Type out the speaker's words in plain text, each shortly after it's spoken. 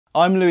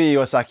I'm Louis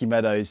Iwasaki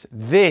Meadows,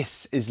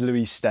 this is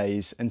Louis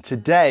Stays, and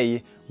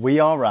today we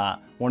are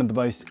at one of the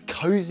most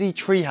cozy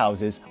tree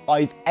houses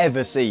I've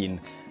ever seen.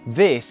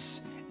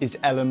 This is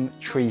Elham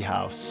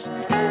Treehouse.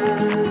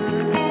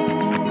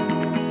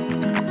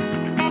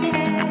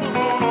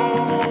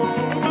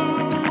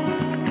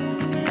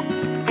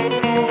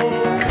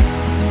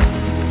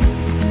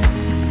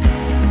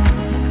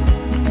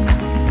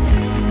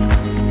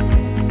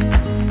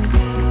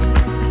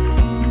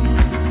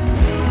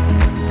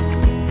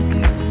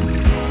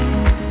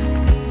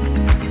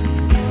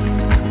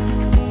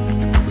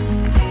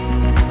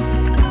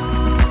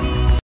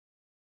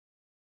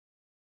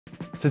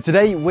 So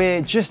today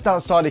we're just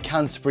outside of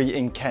Canterbury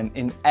in Kent,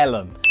 in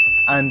Elham.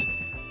 And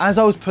as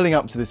I was pulling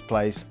up to this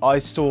place, I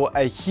saw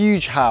a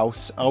huge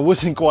house. I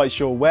wasn't quite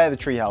sure where the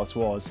treehouse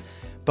was,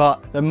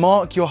 but the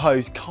Mark, your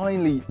host,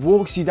 kindly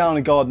walks you down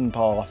a garden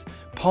path,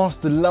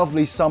 past a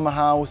lovely summer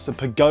house, a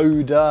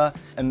pagoda,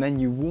 and then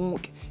you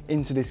walk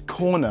into this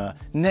corner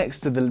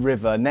next to the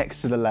river,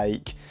 next to the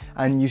lake,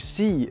 and you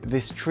see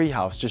this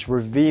treehouse just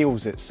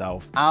reveals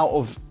itself out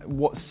of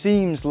what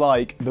seems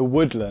like the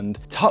woodland.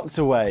 Tucked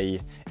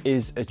away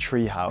is a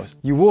treehouse.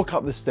 You walk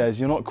up the stairs,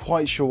 you're not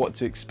quite sure what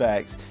to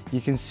expect.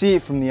 You can see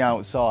it from the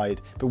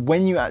outside, but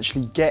when you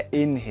actually get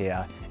in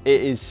here,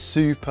 it is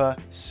super,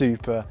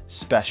 super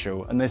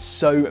special, and there's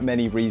so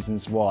many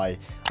reasons why.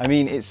 I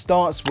mean, it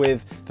starts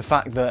with the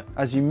fact that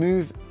as you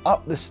move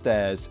up the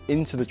stairs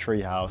into the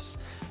treehouse,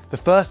 the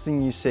first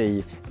thing you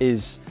see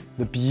is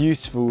the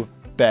beautiful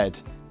bed.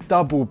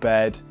 Double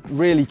bed,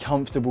 really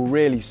comfortable,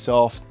 really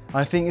soft.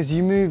 I think as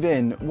you move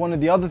in, one of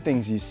the other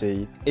things you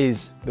see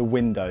is the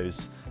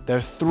windows. There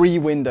are 3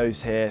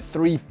 windows here,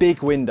 3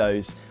 big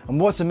windows. And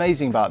what's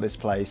amazing about this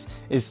place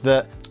is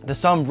that the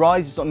sun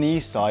rises on the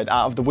east side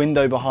out of the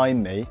window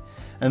behind me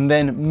and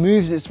then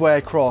moves its way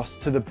across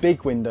to the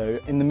big window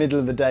in the middle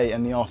of the day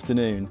and the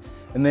afternoon.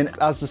 And then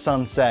as the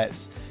sun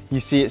sets,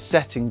 you see it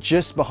setting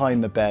just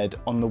behind the bed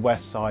on the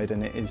west side,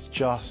 and it is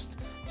just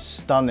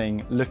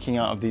stunning looking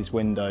out of these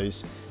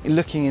windows,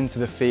 looking into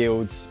the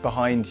fields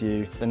behind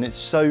you, and it's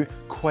so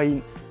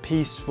quaint,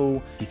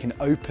 peaceful. You can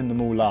open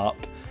them all up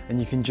and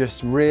you can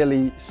just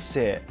really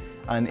sit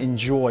and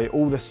enjoy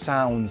all the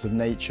sounds of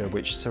nature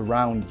which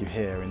surround you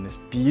here in this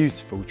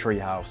beautiful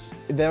treehouse.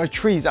 There are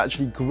trees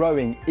actually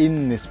growing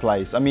in this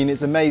place. I mean,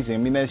 it's amazing.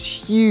 I mean, there's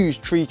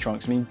huge tree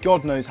trunks. I mean,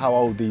 God knows how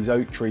old these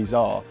oak trees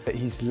are, but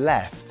he's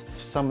left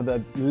some of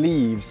the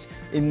leaves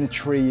in the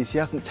trees. He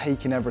hasn't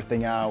taken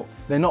everything out.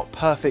 They're not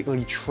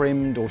perfectly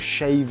trimmed or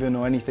shaven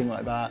or anything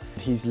like that.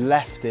 He's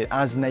left it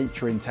as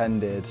nature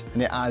intended,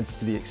 and it adds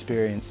to the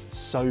experience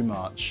so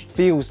much.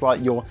 Feels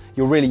like you're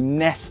really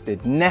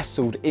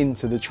nestled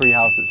into the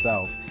treehouse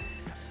itself.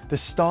 The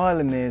style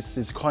in this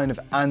is kind of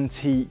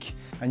antique,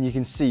 and you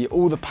can see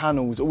all the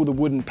panels, all the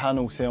wooden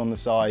panels here on the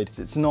side.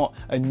 It's not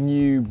a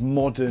new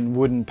modern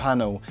wooden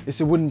panel.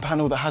 It's a wooden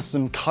panel that has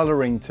some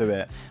colouring to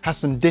it, has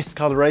some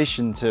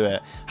discoloration to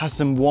it, has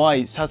some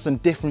whites, has some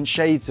different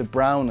shades of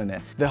brown in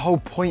it. The whole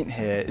point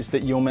here is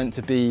that you're meant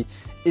to be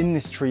in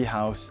this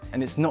treehouse,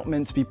 and it's not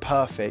meant to be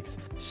perfect.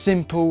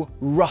 Simple,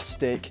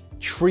 rustic,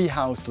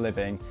 treehouse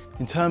living.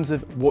 In terms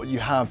of what you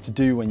have to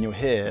do when you're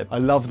here, I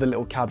love the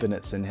little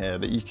cabinets in here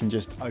that you can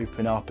just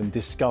open up and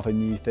discover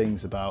new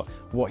things about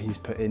what he's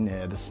put in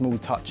here, the small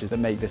touches that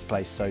make this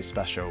place so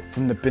special.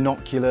 From the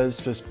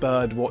binoculars for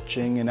bird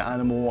watching and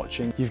animal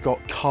watching, you've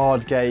got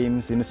card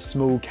games in a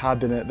small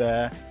cabinet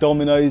there,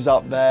 dominoes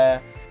up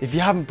there. If you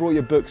haven't brought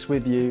your books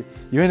with you,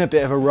 you're in a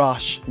bit of a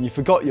rush and you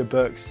forgot your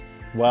books,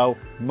 well,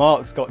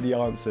 Mark's got the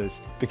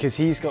answers, because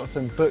he's got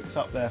some books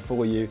up there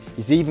for you.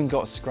 He's even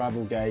got a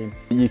Scrabble game.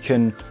 You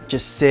can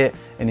just sit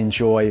and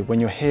enjoy when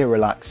you're here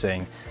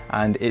relaxing,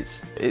 and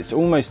it's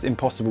almost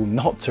impossible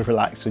not to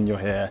relax when you're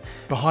here.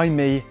 Behind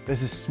me,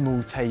 there's a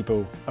small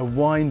table, a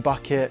wine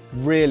bucket,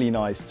 really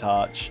nice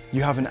touch.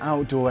 You have an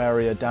outdoor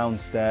area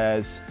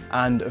downstairs,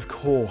 and of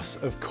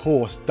course,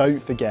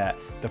 don't forget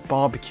the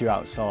barbecue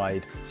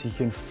outside, so you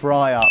can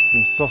fry up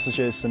some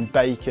sausages, some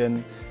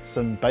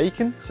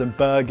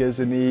burgers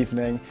in the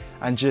evening,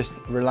 and just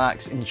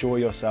relax, enjoy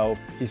yourself.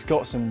 He's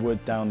got some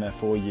wood down there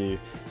for you,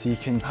 so you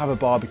can have a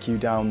barbecue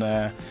down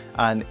there,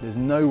 and there's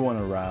no one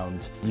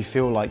around. You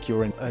feel like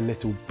you're in a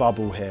little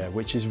bubble here,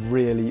 which is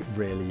really,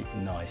 really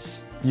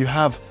nice. You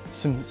have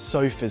some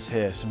sofas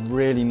here, some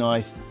really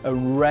nice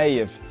array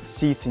of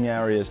seating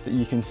areas that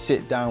you can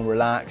sit down,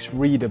 relax,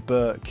 read a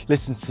book,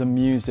 listen to some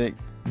music.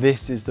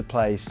 This is the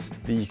place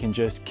that you can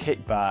just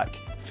kick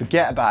back,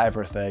 forget about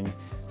everything,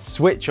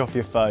 switch off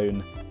your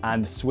phone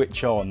and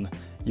switch on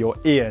your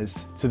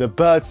ears to the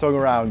birdsong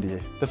around you.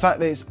 The fact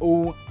that it's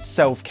all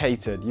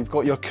self-catered. You've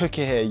got your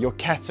cooker here, your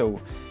kettle,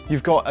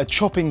 you've got a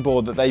chopping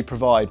board that they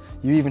provide.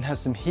 You even have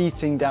some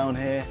heating down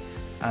here,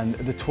 and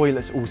the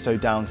toilet's also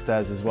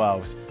downstairs as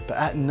well. But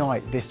at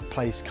night, this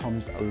place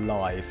comes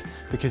alive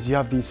because you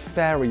have these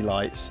fairy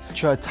lights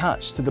which are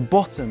attached to the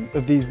bottom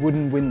of these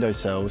wooden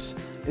windowsills.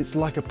 It's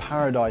like a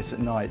paradise at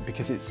night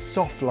because it's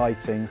soft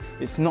lighting,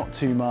 it's not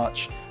too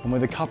much, and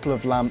with a couple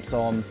of lamps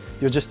on,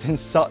 you're just in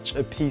such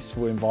a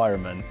peaceful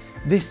environment.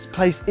 This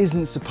place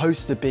isn't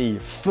supposed to be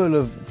full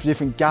of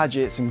different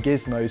gadgets and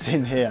gizmos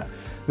in here.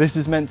 This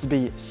is meant to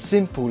be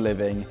simple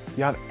living.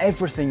 You have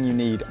everything you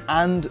need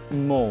and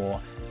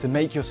more to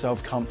make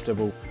yourself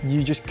comfortable.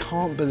 You just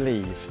can't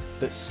believe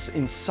that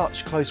in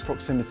such close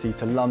proximity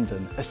to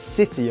London, a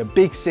city, a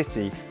big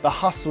city, the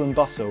hustle and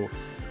bustle, you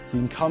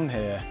can come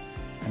here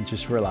and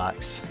just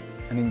relax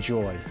and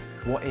enjoy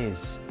what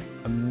is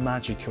a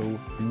magical,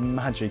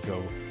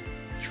 magical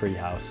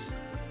treehouse.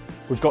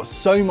 We've got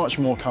so much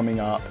more coming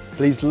up.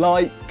 Please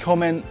like,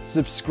 comment,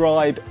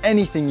 subscribe,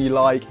 anything you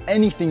like,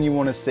 anything you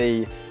want to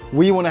see.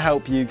 We want to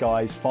help you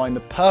guys find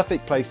the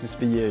perfect places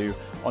for you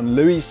on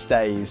Louis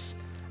Stays,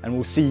 and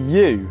we'll see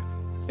you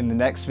in the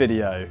next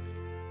video.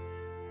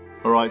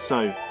 All right,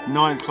 so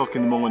 9 o'clock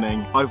in the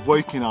morning, I've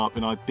woken up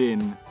and I've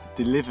been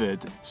delivered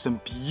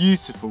some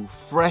beautiful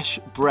fresh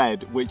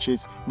bread which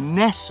is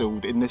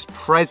nestled in this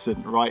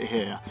present right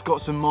here. I've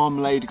got some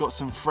marmalade, got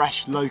some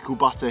fresh local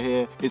butter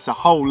here. It's a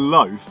whole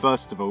loaf,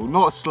 first of all,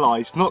 not a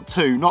slice, not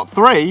 2, not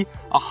 3,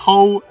 a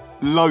whole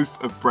loaf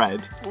of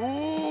bread.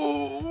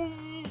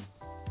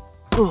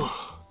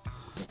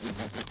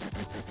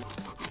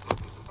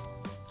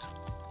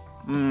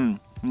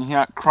 You hear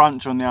that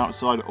crunch on the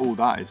outside. Oh,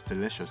 that is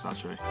delicious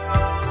actually.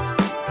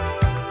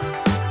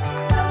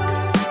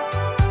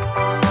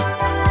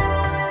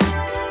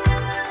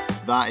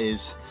 That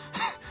is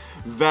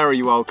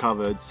very well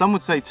covered. Some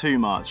would say too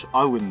much.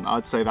 I wouldn't.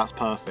 I'd say that's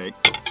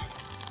perfect.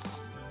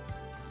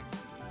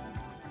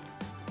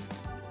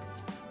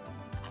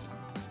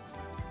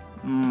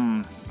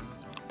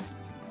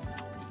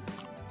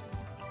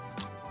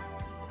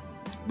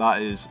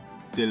 That is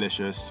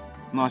delicious.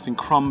 Nice and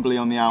crumbly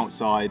on the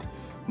outside,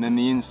 and then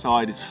the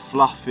inside is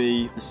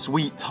fluffy. The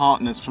sweet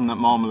tartness from that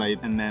marmalade,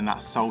 and then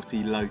that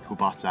salty local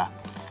butter.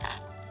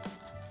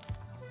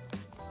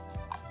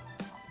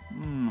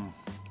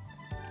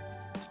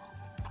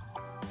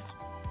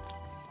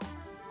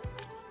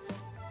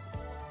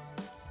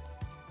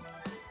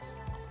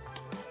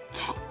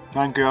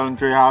 Thank you, Elham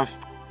Treehouse.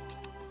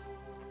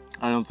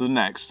 And on to the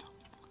next.